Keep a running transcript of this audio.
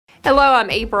Hello, I'm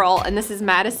April, and this is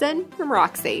Madison from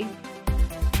Roxy.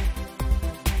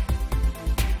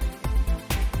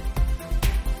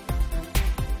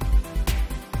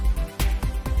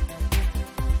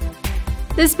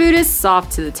 This boot is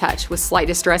soft to the touch with slight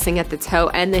distressing at the toe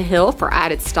and the heel for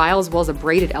added style, as well as a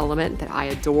braided element that I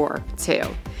adore too.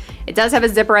 It does have a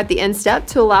zipper at the instep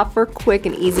to allow for quick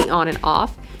and easy on and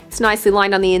off. It's nicely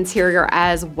lined on the interior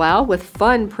as well with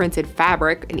fun printed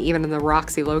fabric and even the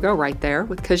Roxy logo right there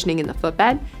with cushioning in the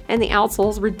footbed, and the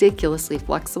outsole is ridiculously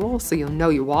flexible so you'll know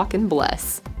you walk in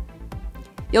bliss.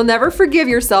 You'll never forgive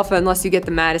yourself unless you get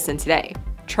the Madison today.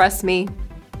 Trust me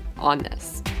on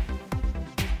this.